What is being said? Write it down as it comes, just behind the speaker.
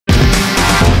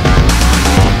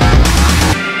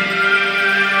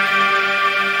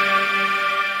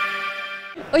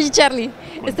Oye, Charlie,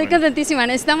 estoy bueno. contentísima.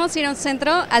 Necesitamos ir a al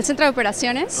centro de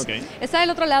operaciones. Ok. Está del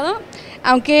otro lado,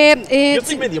 aunque... Yo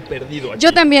estoy medio perdido aquí.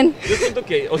 Yo también. Yo siento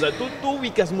que, o sea, tú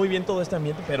ubicas muy bien todo este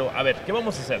ambiente, pero a ver, ¿qué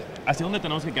vamos a hacer? ¿Hacia dónde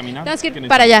tenemos que caminar? Tenemos que ¿Qué ir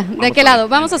para allá. necesitamos? ¿De qué para lado? allá.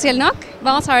 Vamos hacia el NOC.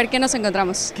 Vamos a ver qué nos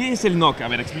encontramos. ¿Qué es el NOC? A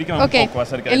ver, explícame Ok, un poco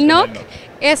acerca el de NOC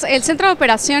es el centro de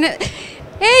operaciones...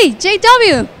 ¡Hey,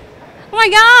 J.W! Oh my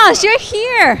gosh, you're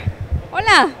here.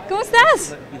 Hola, ¿cómo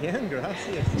estás? Bien,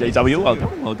 gracias. J.W,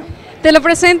 welcome. Te lo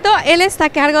presento, él está a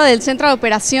cargo del centro de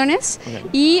operaciones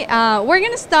y we're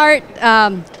going to start,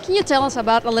 can you tell us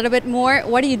about a little bit more?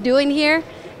 What are you doing here?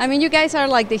 I mean, you guys are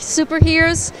like the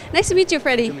superheroes. Nice to meet you,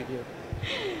 Freddie.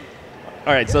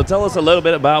 All right, so tell us a little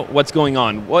bit about what's going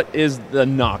on. What is the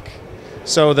NOC?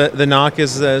 So the NOC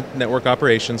is the Network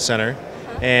Operations Center,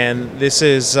 and this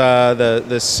is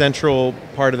the central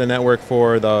part of the network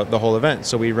for the whole event.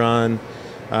 So we run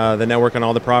the network on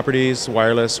all the properties,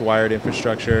 wireless, wired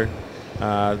infrastructure.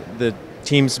 The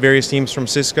teams, various teams from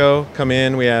Cisco come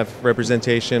in. We have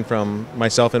representation from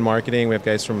myself in marketing. We have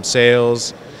guys from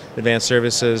sales, advanced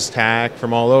services, TAC,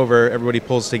 from all over. Everybody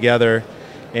pulls together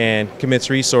and commits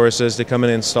resources to come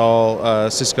and install a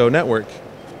Cisco network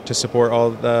to support all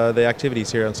the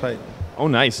activities here on site. Oh,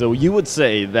 nice. So you would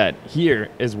say that here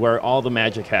is where all the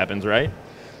magic happens, right?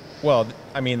 Well,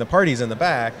 I mean, the party's in the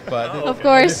back, but Of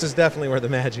course. this is definitely where the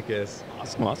magic is.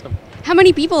 Awesome. How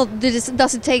many people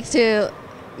does it take to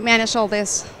manage all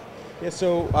this? Yeah,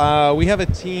 so we have a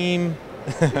team.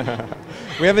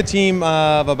 We have a team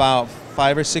of about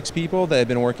 5 or 6 people that have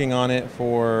been working on it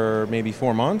for maybe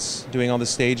 4 months, doing all the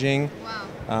staging.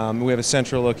 Wow. We have a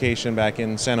central location back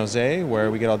in San Jose where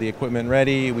we get all the equipment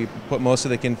ready. We put most of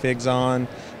the configs on.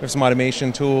 We have some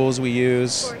automation tools we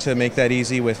use to make that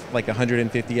easy with like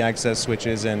 150 access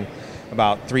switches and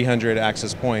about 300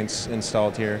 access points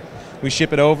installed here. We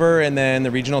ship it over, and then the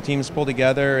regional teams pull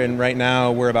together, and right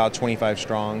now we're about 25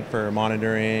 strong for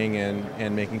monitoring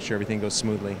and making sure everything goes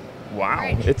smoothly. Wow,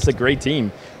 Right. it's a great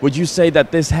team. Would you say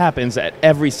that this happens at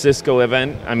every Cisco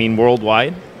event, I mean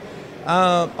worldwide?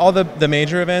 All the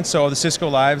major events, so the Cisco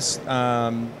Lives,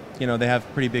 you know, they have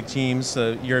pretty big teams.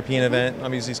 The European event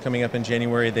obviously is coming up in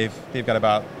January. They've got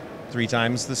about 3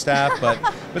 times the staff, but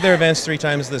their events 3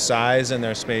 times the size, and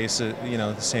their space, you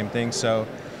know, the same thing. So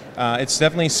it's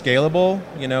definitely scalable.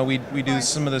 You know, we do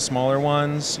some of the smaller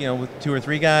ones, you know, with 2 or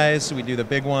 3 guys. We do the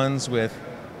big ones with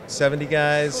 70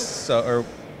 guys, so, or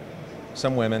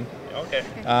some women. Okay.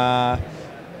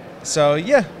 So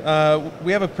yeah,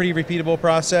 we have a pretty repeatable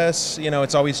process. You know,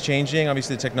 it's always changing.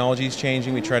 Obviously, the technology is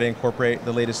changing. We try to incorporate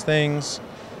the latest things.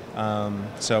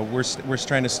 So we're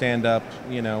trying to stand up,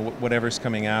 you know, whatever's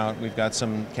coming out. We've got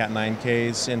some Cat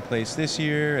 9Ks in place this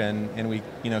year, and we,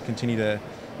 you know, continue to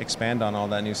expand on all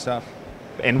that new stuff.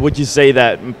 And would you say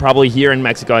that probably here in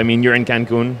Mexico, I mean, you're in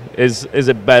Cancun, is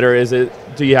it better?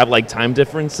 Do you have like time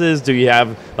differences? Do you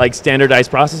have like standardized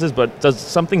processes, but does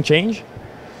something change?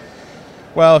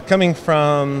 Well, coming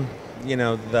from, you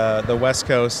know, the West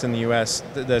Coast in the U.S.,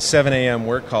 the 7 a.m.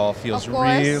 work call feels Of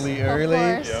course, really of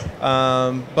early.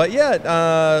 course. But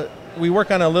yeah, we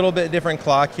work on a little bit different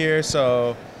clock here,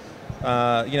 so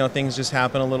you know, things just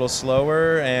happen a little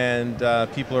slower, and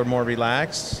people are more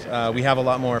relaxed. We have a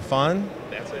lot more fun.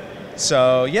 That's it.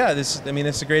 So yeah,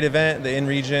 it's a great event. The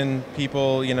in-region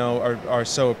people, you know, are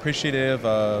so appreciative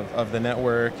of the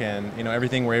network, and you know,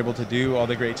 everything we're able to do, all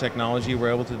the great technology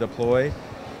we're able to deploy.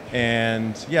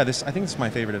 And yeah, I think this is my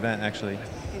favorite event, actually.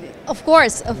 Of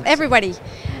course, of everybody.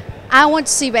 I want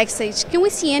to see backstage. Can we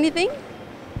see anything?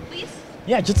 Please?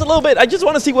 Yeah, just a little bit. I just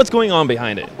want to see what's going on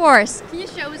behind it. Of course. Can you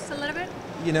show us a little bit?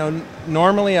 You know,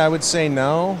 normally I would say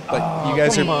no, but you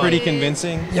guys come are on. pretty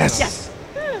convincing. Yes.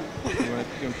 You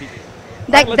wanna peek?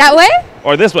 That way?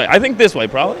 Or this way. I think this way,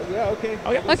 probably. Yeah, okay.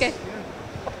 Okay.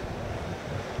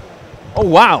 Oh,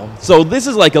 wow. So this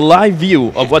is like a live view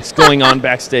of what's going on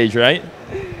backstage, right?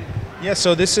 Yeah,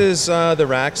 so this is the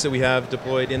racks that we have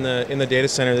deployed in the data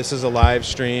center. This is a live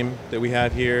stream that we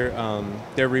have here.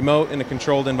 They're remote in a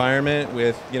controlled environment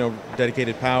with, you know,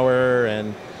 dedicated power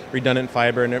and redundant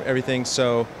fiber and everything.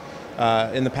 So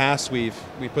in the past we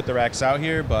put the racks out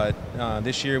here, but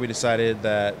this year we decided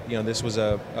that, you know, this was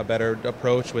a better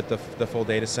approach with the full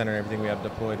data center and everything we have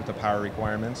deployed with the power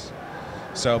requirements.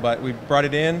 So, but we brought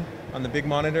it in on the big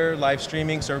monitor, live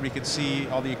streaming, so everybody could see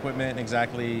all the equipment and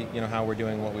exactly, you know, how we're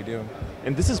doing what we do.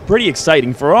 And this is pretty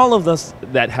exciting for all of us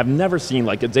that have never seen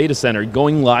like a data center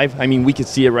going live. I mean, we could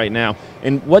see it right now.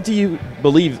 And what do you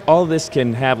believe all this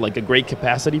can have like a great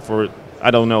capacity for, I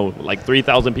don't know, like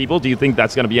 3,000 people? Do you think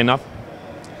that's going to be enough?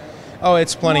 Oh,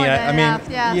 it's plenty. More than I mean, enough,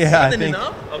 yeah. yeah, I think.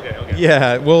 Okay.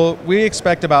 Yeah, well, we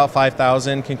expect about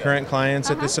 5,000 concurrent clients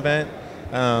at this event.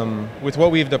 With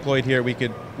what we've deployed here, we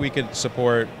could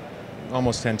support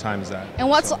almost 10 times that. And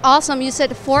what's awesome, you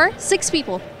said 6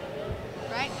 people,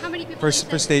 right? How many people?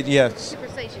 For state, yes. Super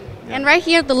station. Yeah. And right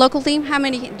here, the local team, how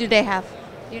many do they have?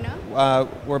 Do you know?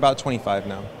 We're about 25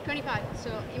 now. 25.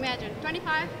 So imagine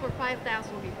 25 for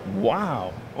 5,000 people.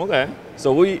 Wow. Okay.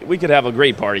 So we could have a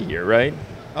great party here, right?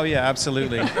 Oh yeah,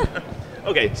 absolutely.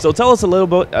 Okay, so tell us a little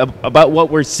bit about what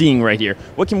we're seeing right here.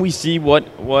 What can we see? What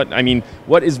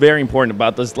is very important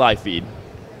about this live feed?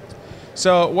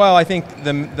 So, well, I think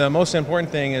the most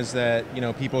important thing is that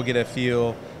people get a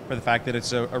feel for the fact that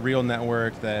it's a real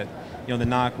network. That the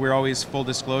NOC, we're always full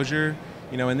disclosure.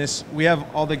 In this, we have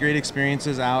all the great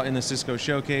experiences out in the Cisco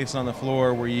showcase on the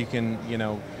floor where you can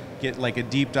get like a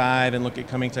deep dive and look at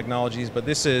coming technologies. But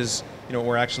this is what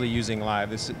we're actually using live.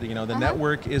 This the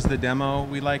network is the demo,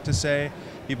 we like to say.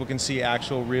 People can see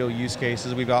actual real use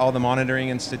cases. We've got all the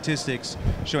monitoring and statistics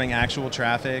showing actual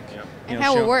traffic. Yeah. And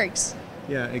how it works.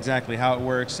 Yeah, exactly, how it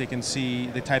works. They can see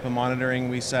the type of monitoring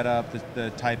we set up, the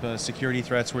type of security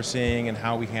threats we're seeing and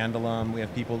how we handle them. We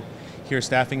have people here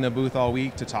staffing the booth all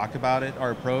week to talk about it,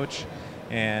 our approach.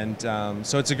 And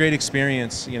so it's a great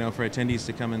experience, for attendees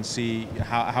to come and see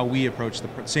how we approach the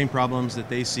same problems that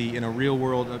they see in a real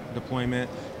world deployment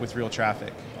with real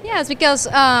traffic. Yes, because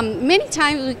many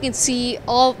times we can see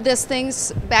all these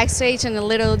things backstage in a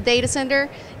little data center.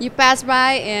 You pass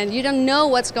by and you don't know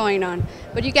what's going on.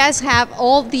 But you guys have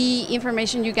all the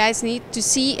information you guys need to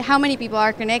see how many people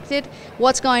are connected,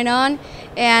 what's going on,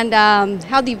 and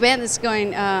how the event is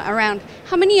going around.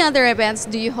 How many other events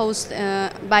do you host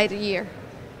by the year?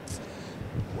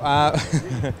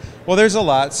 Well, there's a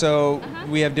lot. So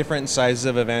we have different sizes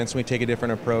of events. We take a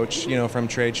different approach, from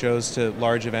trade shows to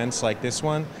large events like this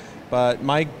one. But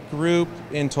my group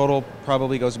in total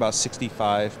probably goes about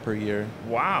 65 per year.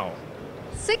 Wow.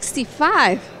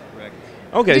 65? Correct.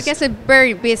 Okay. You guys are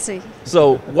very busy.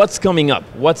 So what's coming up?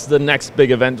 What's the next big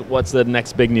event? What's the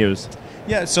next big news?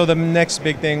 Yeah, so the next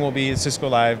big thing will be Cisco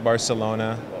Live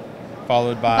Barcelona,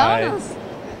 followed by... Bonus.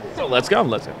 So let's go.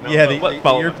 Let's go. Yeah,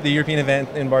 the European event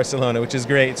in Barcelona, which is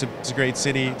great. It's a great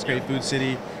city. It's a great food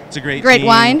city. It's a great team.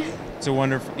 Wine. It's a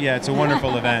wonderful. Yeah, it's a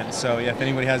wonderful event. So yeah, if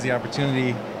anybody has the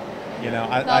opportunity,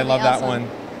 I love that one.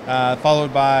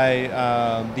 Followed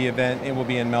by the event, it will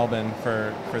be in Melbourne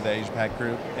for the Asia Pac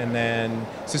group, and then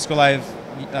Cisco Live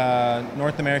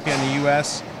North America and the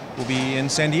U.S. will be in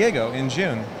San Diego in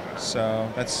June. So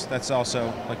that's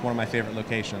also like one of my favorite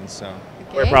locations. So.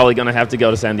 We're probably going to have to go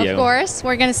to San Diego. Of course.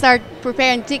 We're going to start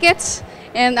preparing tickets,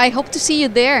 and I hope to see you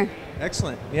there.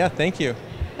 Excellent. Yeah, thank you.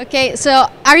 Okay, so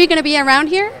are you going to be around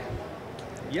here?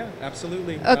 Yeah,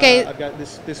 absolutely. Okay. I've got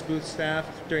this booth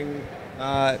staffed during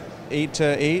 8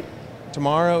 to 8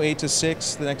 tomorrow, 8 to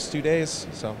 6 the next 2 days.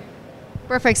 So.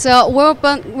 Perfect. So we're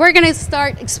going to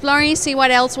start exploring, see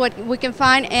what else we can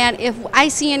find, and if I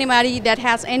see anybody that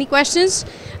has any questions,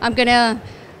 I'm going to,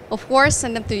 of course,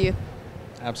 send them to you.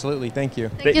 Absolutely, thank you.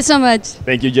 Thank you so much.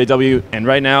 Thank you, J.W. And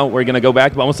right now, we're going to go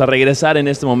back. Vamos a regresar en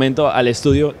este momento al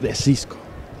estudio de Cisco.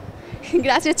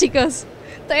 Gracias, chicos.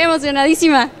 Estoy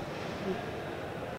emocionadísima.